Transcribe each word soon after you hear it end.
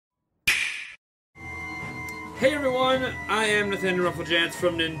Hey everyone, I am Nathaniel Rufflejants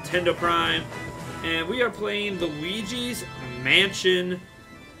from Nintendo Prime, and we are playing Luigi's Mansion,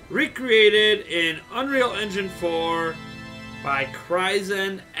 recreated in Unreal Engine 4 by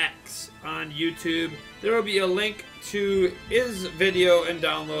X on YouTube. There will be a link to his video and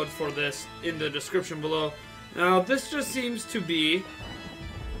download for this in the description below. Now, this just seems to be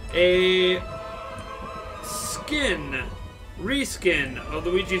a reskin of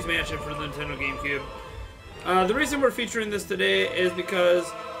Luigi's Mansion for the Nintendo GameCube. The reason we're featuring this today is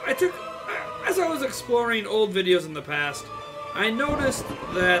because as I was exploring old videos in the past, I noticed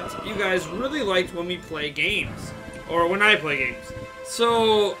that you guys really liked when we play games, or when I play games.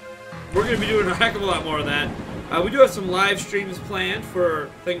 So we're going to be doing a heck of a lot more of that. We do have some live streams planned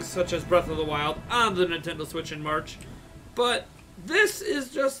for things such as Breath of the Wild on the Nintendo Switch in March, but this is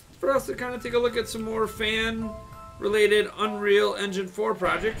just for us to kind of take a look at some more fan-related Unreal Engine 4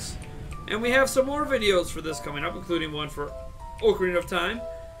 projects. And we have some more videos for this coming up, including one for Ocarina of Time,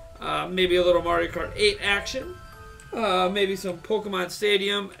 maybe a little Mario Kart 8 action, maybe some Pokemon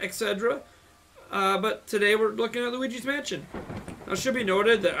Stadium, etc. But today we're looking at Luigi's Mansion. Now, it should be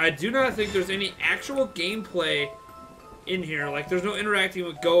noted that I do not think there's any actual gameplay in here. Like, there's no interacting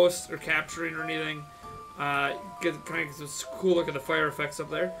with ghosts or capturing or anything. Kind of get this cool look at the fire effects up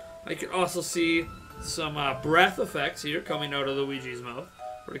there. I can also see some breath effects here coming out of Luigi's mouth.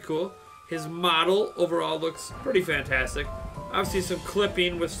 Pretty cool. His model overall looks pretty fantastic. Obviously some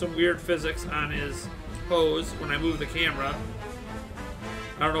clipping with some weird physics on his pose when I move the camera.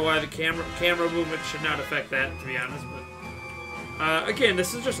 I don't know why the camera movement should not affect that, to be honest. But again,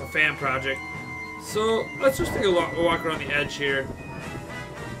 this is just a fan project. So let's just take a walk around the edge here.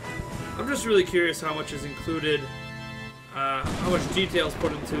 I'm just really curious how much is included, how much detail is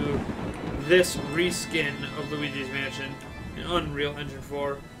put into this reskin of Luigi's Mansion in Unreal Engine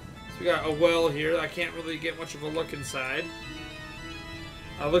 4. We got a well here. I can't really get much of a look inside.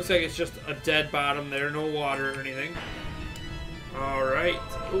 Looks like it's just a dead bottom there, no water or anything. Alright.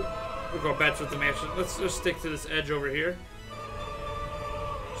 We'll go back with the mansion. Let's just stick to this edge over here.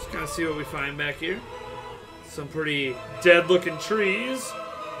 Just kind of see what we find back here. Some pretty dead looking trees.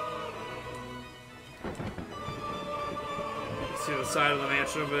 You can see the side of the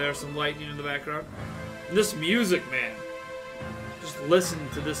mansion over there, some lightning in the background. And this music, man. Just listen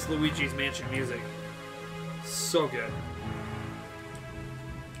to this Luigi's Mansion music. So good.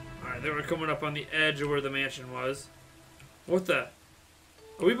 Alright, then we're coming up on the edge of where the mansion was. What the?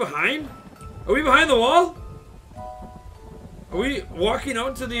 Are we behind? Are we behind the wall? Are we walking out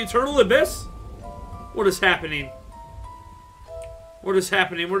into the eternal abyss? What is happening? What is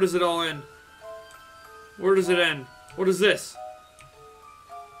happening? Where does it all end? Where does it end? What is this?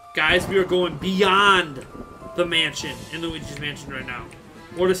 Guys, we are going beyond the mansion in Luigi's Mansion right now.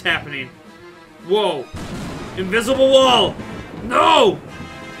 What is happening? Whoa. Invisible wall. No.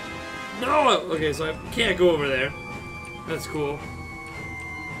 No. Okay, so I can't go over there. That's cool.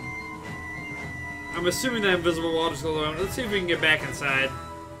 I'm assuming that invisible wall just goes around. Let's see if we can get back inside.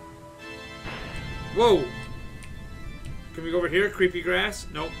 Whoa. Can we go over here? Creepy grass?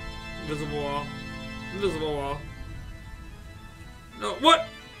 Nope. Invisible wall. Invisible wall. No. What?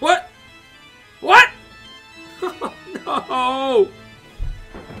 What? What? No!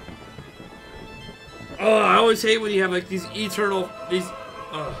 Oh, I always hate when you have like these eternal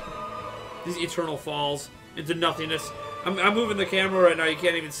falls into nothingness. I'm moving the camera right now, you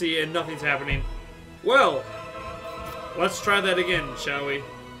can't even see it, and nothing's happening. Well, let's try that again, shall we?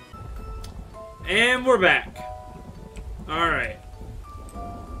 And we're back. Alright.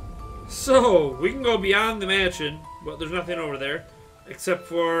 So, we can go beyond the mansion, but there's nothing over there. Except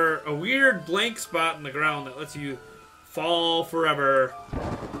for a weird blank spot in the ground that lets you fall forever.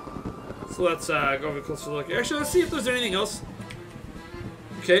 So let's go have a closer look. Actually, let's see if there's anything else.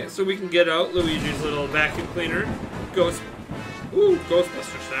 Okay, so we can get out Luigi's little vacuum cleaner. Ghostbuster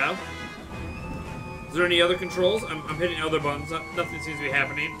style. Is there any other controls? I'm hitting other buttons. Nothing seems to be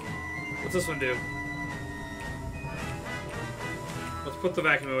happening. What's this one do? Let's put the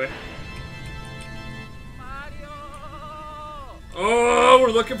vacuum away. Oh,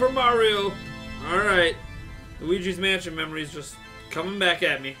 we're looking for Mario. Alright. Luigi's Mansion memories just coming back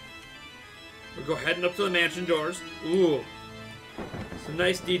at me. We'll go heading up to the mansion doors. Ooh. Some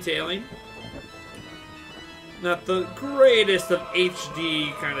nice detailing. Not the greatest of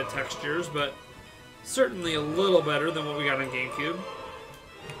HD kind of textures, but certainly a little better than what we got on GameCube.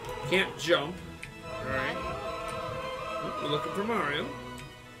 Can't jump. Alright. We're looking for Mario.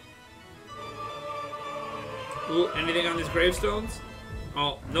 Ooh, anything on these gravestones?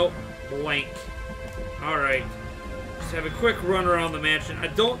 Oh, nope. Blank. Alright. Just have a quick run around the mansion.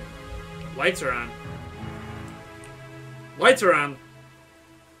 Lights are on. Lights are on.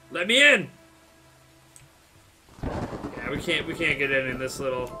 Let me in. Yeah, we can't get in this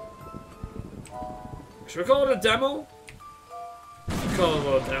little. Should we call it a demo? Let's call it a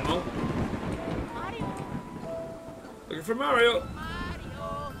little demo. Looking for Mario.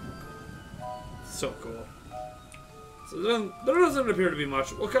 So cool. So there doesn't appear to be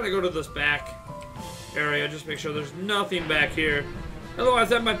much. We'll kind of go to this back area, just make sure there's nothing back here. Otherwise,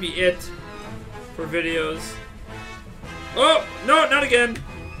 that might be it for videos. Oh, no, not again.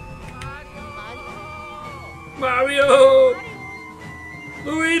 Mario!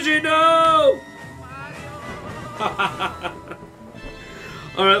 Luigi, no!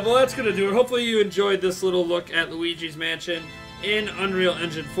 Alright, well that's going to do it. Hopefully you enjoyed this little look at Luigi's Mansion in Unreal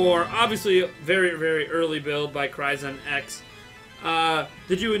Engine 4. Obviously, a very, very early build by Cryzen X.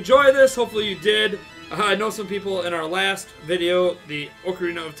 Did you enjoy this? Hopefully you did. I know some people in our last video, the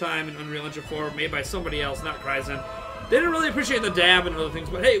Ocarina of Time in Unreal Engine 4, made by somebody else, not Cryzen. They didn't really appreciate the dab and other things,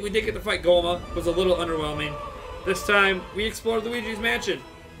 but hey, we did get to fight Goma. It was a little underwhelming. This time, we explored Luigi's Mansion.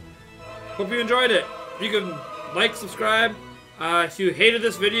 Hope you enjoyed it. You can like, subscribe. If you hated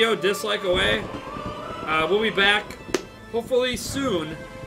this video, dislike away. We'll be back, hopefully soon,